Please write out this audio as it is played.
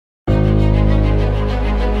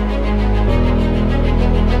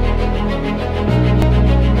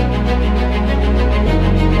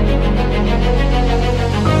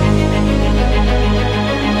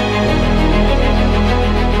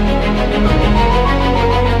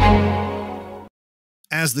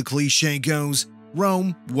As the cliche goes,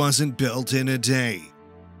 Rome wasn't built in a day.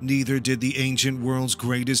 Neither did the ancient world's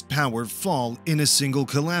greatest power fall in a single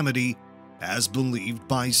calamity, as believed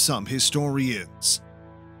by some historians.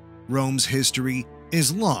 Rome's history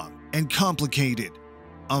is long and complicated.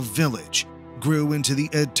 A village grew into the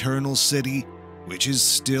eternal city, which is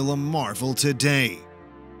still a marvel today.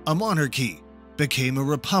 A monarchy became a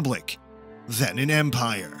republic, then an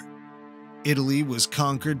empire. Italy was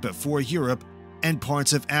conquered before Europe, and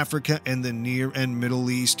parts of Africa and the Near and Middle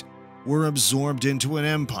East were absorbed into an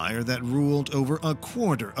empire that ruled over a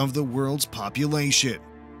quarter of the world's population.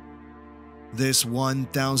 This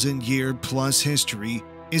 1,000-year-plus history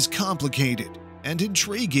is complicated and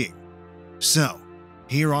intriguing. So,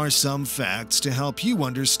 here are some facts to help you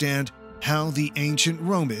understand how the ancient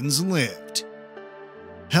Romans lived.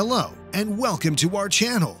 Hello and welcome to our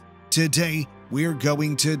channel. Today, we're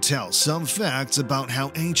going to tell some facts about how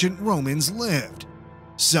ancient Romans lived.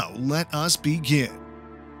 So let us begin.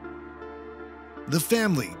 The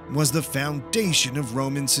family was the foundation of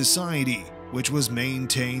Roman society, which was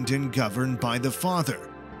maintained and governed by the father,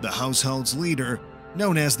 the household's leader,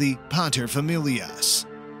 known as the paterfamilias.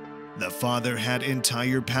 The father had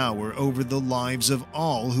entire power over the lives of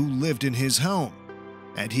all who lived in his home,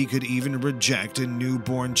 and he could even reject a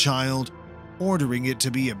newborn child, ordering it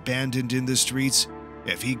to be abandoned in the streets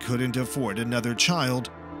if he couldn't afford another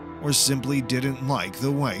child or simply didn't like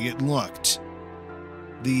the way it looked.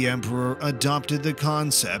 The emperor adopted the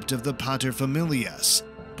concept of the paterfamilias,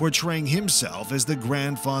 portraying himself as the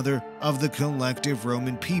grandfather of the collective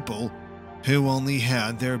Roman people who only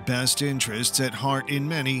had their best interests at heart in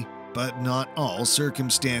many, but not all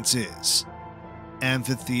circumstances.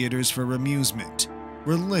 Amphitheaters for amusement,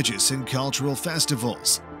 religious and cultural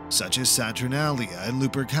festivals, such as Saturnalia and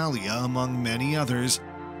Lupercalia among many others,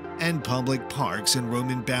 and public parks and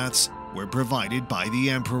Roman baths were provided by the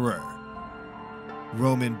emperor.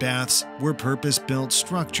 Roman baths were purpose-built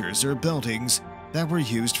structures or buildings that were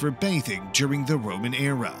used for bathing during the Roman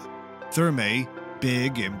era. Thermae,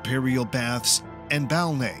 big imperial baths, and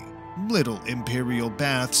balneae, little imperial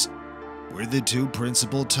baths, were the two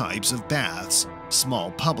principal types of baths,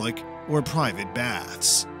 small public or private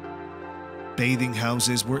baths. Bathing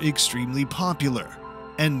houses were extremely popular,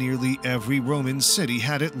 and nearly every Roman city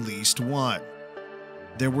had at least one.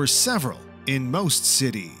 There were several in most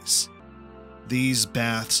cities. These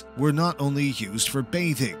baths were not only used for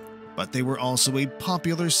bathing, but they were also a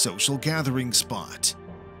popular social gathering spot.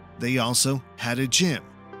 They also had a gym,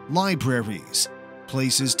 libraries,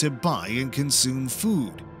 places to buy and consume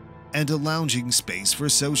food, and a lounging space for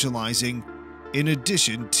socializing, in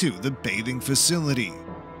addition to the bathing facility.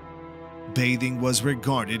 Bathing was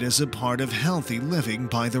regarded as a part of healthy living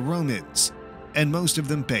by the Romans, and most of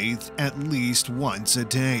them bathed at least once a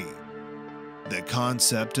day. The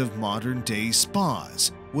concept of modern-day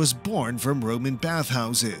spas was born from Roman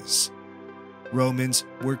bathhouses. Romans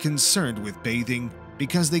were concerned with bathing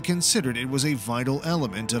because they considered it was a vital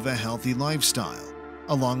element of a healthy lifestyle,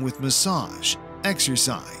 along with massage,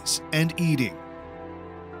 exercise, and eating.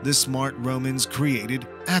 The smart Romans created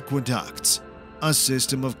aqueducts, a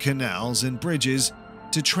system of canals and bridges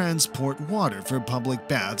to transport water for public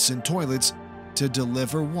baths and toilets to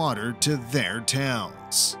deliver water to their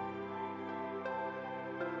towns.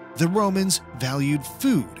 The Romans valued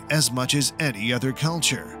food as much as any other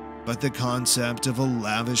culture, but the concept of a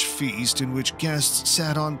lavish feast in which guests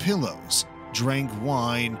sat on pillows, drank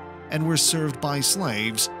wine, and were served by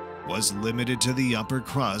slaves was limited to the upper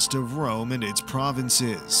crust of Rome and its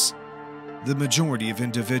provinces. The majority of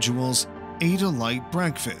individuals ate a light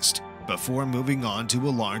breakfast before moving on to a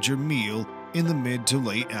larger meal in the mid to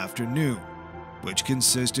late afternoon, which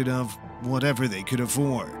consisted of whatever they could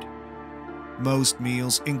afford. Most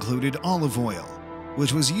meals included olive oil,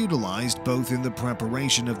 which was utilized both in the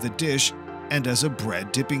preparation of the dish and as a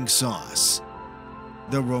bread dipping sauce.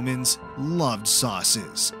 The Romans loved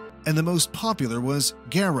sauces, and the most popular was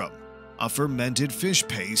garum, a fermented fish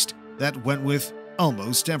paste that went with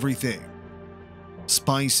almost everything.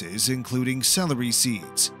 Spices including celery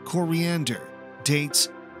seeds, coriander, dates,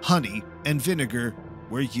 honey, and vinegar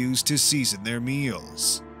were used to season their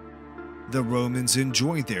meals. The Romans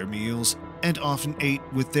enjoyed their meals and often ate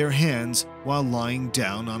with their hands while lying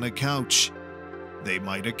down on a couch. They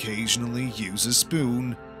might occasionally use a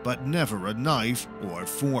spoon, but never a knife or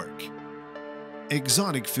fork.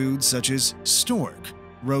 Exotic foods such as stork,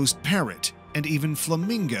 roast parrot, and even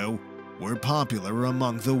flamingo were popular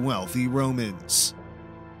among the wealthy Romans.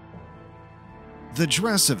 The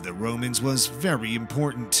dress of the Romans was very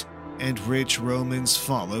important, and rich Romans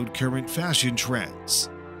followed current fashion trends.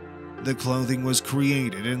 The clothing was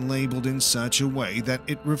created and labeled in such a way that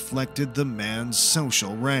it reflected the man's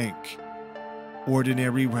social rank.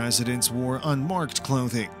 Ordinary residents wore unmarked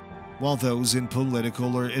clothing, while those in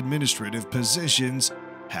political or administrative positions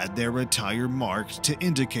had their attire marked to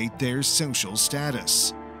indicate their social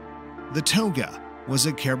status. The toga was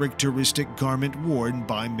a characteristic garment worn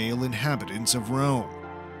by male inhabitants of Rome.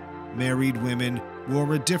 Married women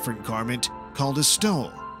wore a different garment called a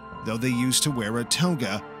stole, though they used to wear a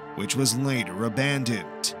toga, which was later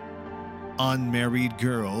abandoned. Unmarried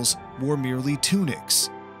girls wore merely tunics.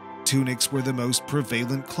 Tunics were the most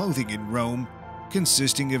prevalent clothing in Rome,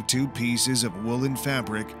 consisting of two pieces of woolen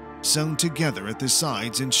fabric sewn together at the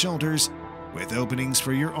sides and shoulders, with openings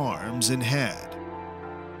for your arms and head.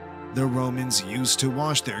 The Romans used to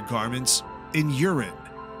wash their garments in urine.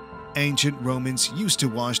 Ancient Romans used to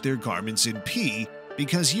wash their garments in pee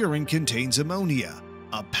because urine contains ammonia,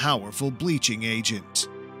 a powerful bleaching agent.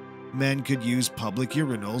 Men could use public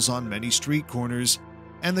urinals on many street corners,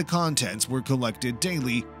 and the contents were collected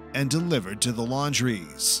daily and delivered to the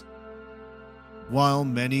laundries. While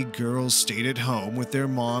many girls stayed at home with their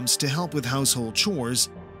moms to help with household chores,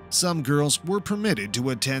 some girls were permitted to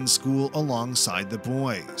attend school alongside the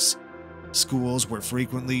boys. Schools were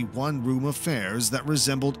frequently one-room affairs that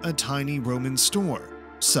resembled a tiny Roman store,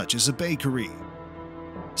 such as a bakery.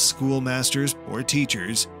 Schoolmasters or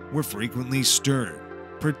teachers were frequently stern,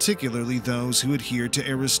 particularly those who adhered to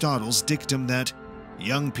Aristotle's dictum that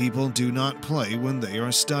young people do not play when they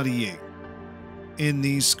are studying. In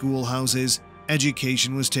these schoolhouses,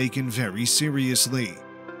 education was taken very seriously.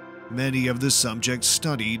 Many of the subjects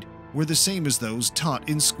studied were the same as those taught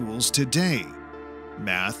in schools today.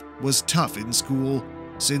 Math was tough in school,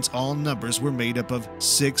 since all numbers were made up of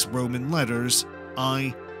 6 Roman letters: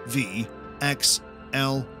 I, V, X,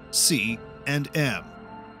 L, C, and M.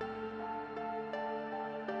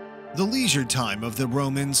 The leisure time of the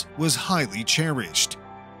Romans was highly cherished.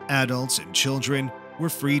 Adults and children were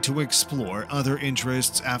free to explore other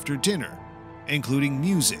interests after dinner, including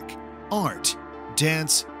music, art,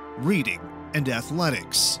 dance, reading, and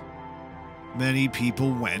athletics. Many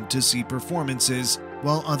people went to see performances,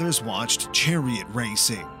 while others watched chariot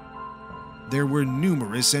racing. There were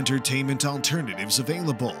numerous entertainment alternatives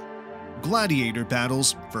available. Gladiator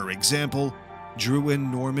battles, for example, drew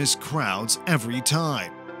enormous crowds every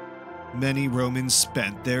time. Many Romans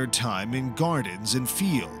spent their time in gardens and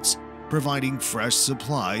fields, providing fresh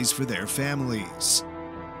supplies for their families.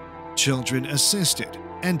 Children assisted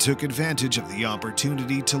and took advantage of the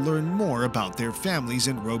opportunity to learn more about their families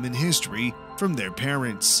and Roman history from their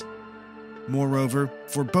parents. Moreover,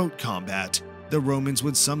 for boat combat, the Romans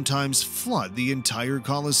would sometimes flood the entire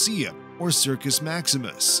Colosseum or Circus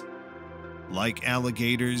Maximus. Like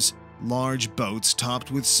alligators, large boats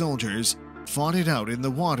topped with soldiers fought it out in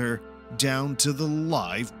the water, down to the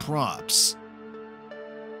live props.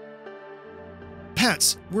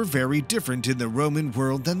 Pets were very different in the Roman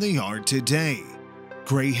world than they are today.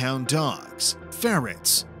 Greyhound dogs,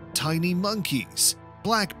 ferrets, tiny monkeys,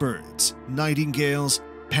 blackbirds, nightingales,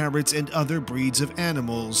 parrots, and other breeds of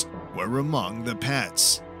animals were among the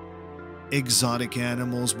pets. Exotic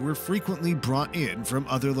animals were frequently brought in from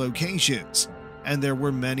other locations, and there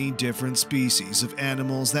were many different species of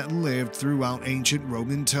animals that lived throughout ancient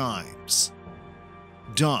Roman times.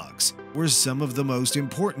 Dogs were some of the most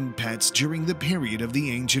important pets during the period of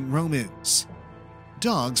the ancient Romans.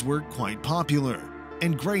 Dogs were quite popular,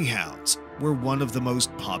 and greyhounds were one of the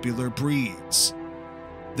most popular breeds.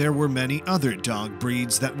 There were many other dog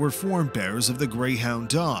breeds that were forebears of the greyhound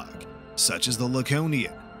dog, such as the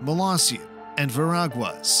Laconian, Molossian, and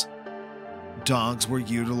Viraguas. Dogs were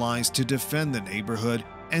utilized to defend the neighborhood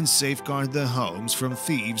and safeguard the homes from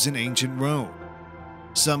thieves in ancient Rome.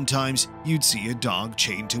 Sometimes you'd see a dog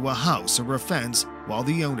chained to a house or a fence while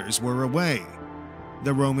the owners were away.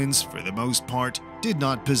 The Romans, for the most part, did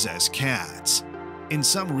not possess cats. In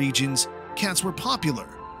some regions, cats were popular,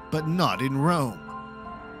 but not in Rome.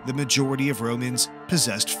 The majority of Romans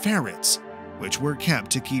possessed ferrets, which were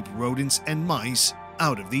kept to keep rodents and mice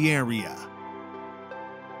out of the area.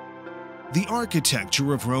 The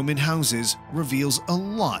architecture of Roman houses reveals a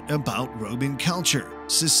lot about Roman culture,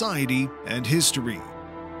 society, and history.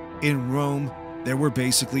 In Rome, there were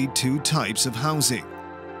basically 2 types of housing.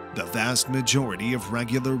 The vast majority of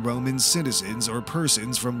regular Roman citizens or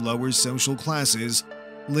persons from lower social classes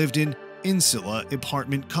lived in insula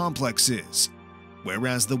apartment complexes,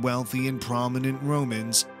 whereas the wealthy and prominent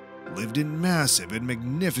Romans lived in massive and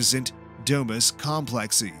magnificent domus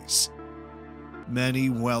complexes. Many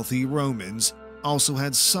wealthy Romans also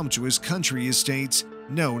had sumptuous country estates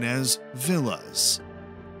known as villas.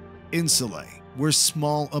 Insulae were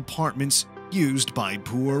small apartments used by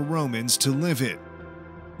poor Romans to live in.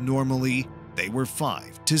 Normally, they were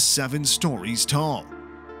 5 to 7 stories tall.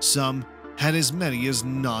 Some had as many as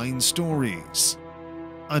 9 stories.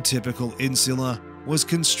 A typical insula was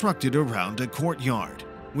constructed around a courtyard,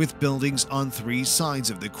 with buildings on 3 sides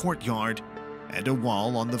of the courtyard and a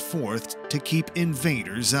wall on the 4th to keep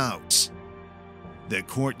invaders out. The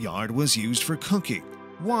courtyard was used for cooking,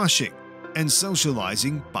 washing, and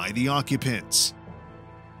socializing by the occupants.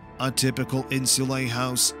 A typical insulae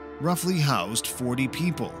house roughly housed 40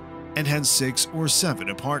 people and had 6 or 7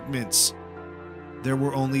 apartments. There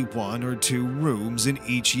were only 1 or 2 rooms in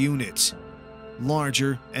each unit.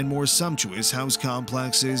 Larger and more sumptuous house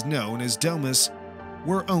complexes known as domus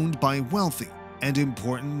were owned by wealthy and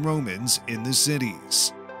important Romans in the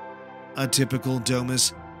cities. A typical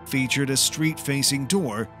domus featured a street-facing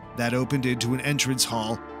door that opened into an entrance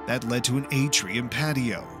hall that led to an atrium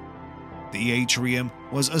patio. The atrium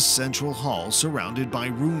was a central hall surrounded by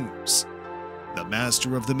rooms. The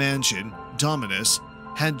master of the mansion, Dominus,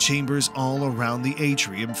 had chambers all around the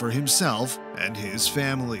atrium for himself and his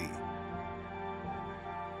family.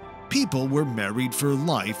 People were married for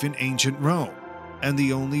life in ancient Rome, and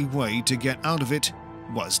the only way to get out of it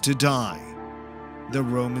was to die. The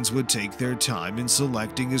Romans would take their time in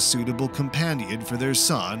selecting a suitable companion for their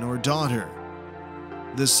son or daughter.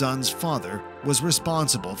 The son's father was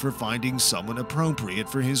responsible for finding someone appropriate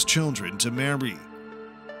for his children to marry.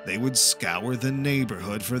 They would scour the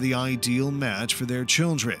neighborhood for the ideal match for their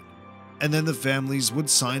children, and then the families would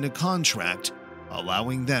sign a contract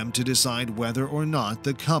allowing them to decide whether or not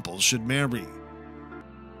the couple should marry.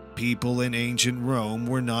 People in ancient Rome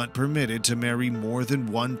were not permitted to marry more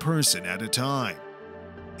than 1 person at a time.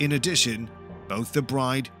 In addition, both the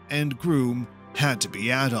bride and groom had to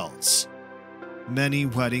be adults. Many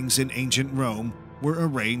weddings in ancient Rome were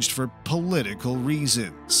arranged for political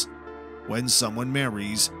reasons. When someone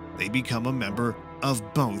marries, they become a member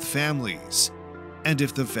of both families. And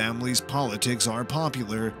if the family's politics are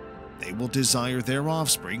popular, they will desire their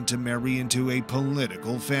offspring to marry into a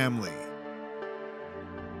political family.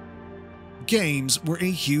 Games were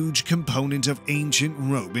a huge component of ancient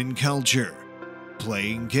Roman culture.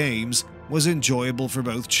 Playing games was enjoyable for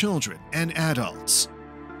both children and adults.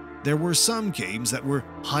 There were some games that were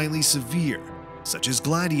highly severe, such as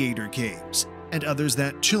gladiator games, and others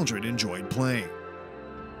that children enjoyed playing.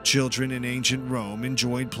 Children in ancient Rome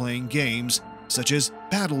enjoyed playing games such as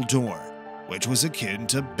battledore, which was akin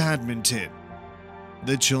to badminton.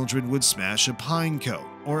 The children would smash a pine cone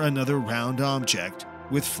or another round object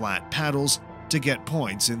with flat paddles to get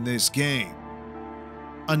points in this game.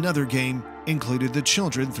 Another game included the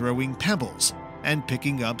children throwing pebbles and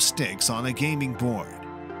picking up sticks on a gaming board.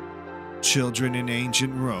 Children in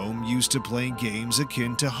ancient Rome used to play games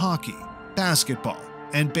akin to hockey, basketball,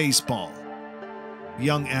 and baseball.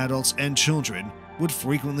 Young adults and children would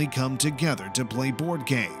frequently come together to play board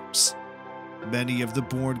games. Many of the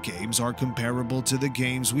board games are comparable to the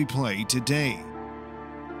games we play today.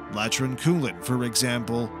 Latronculin, for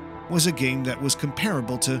example, was a game that was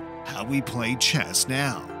comparable to how we play chess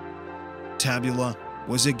now. Tabula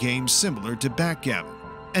was a game similar to backgammon,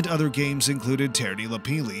 and other games included Terni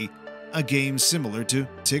Lapili, a game similar to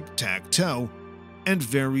tic-tac-toe, and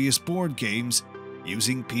various board games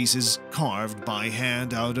using pieces carved by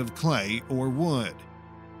hand out of clay or wood.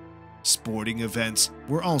 Sporting events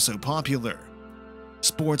were also popular.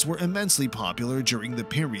 Sports were immensely popular during the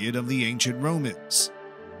period of the ancient Romans.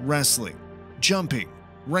 Wrestling, jumping,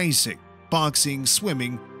 racing, boxing,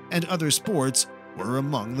 swimming, and other sports were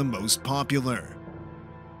among the most popular.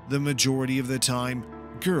 The majority of the time,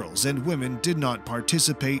 girls and women did not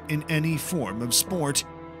participate in any form of sport,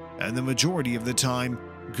 and the majority of the time,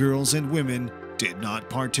 girls and women did not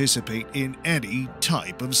participate in any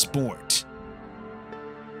type of sport.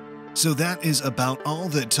 So that is about all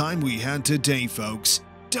the time we had today, folks.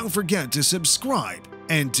 Don't forget to subscribe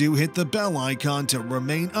and do hit the bell icon to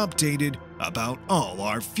remain updated about all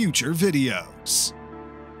our future videos.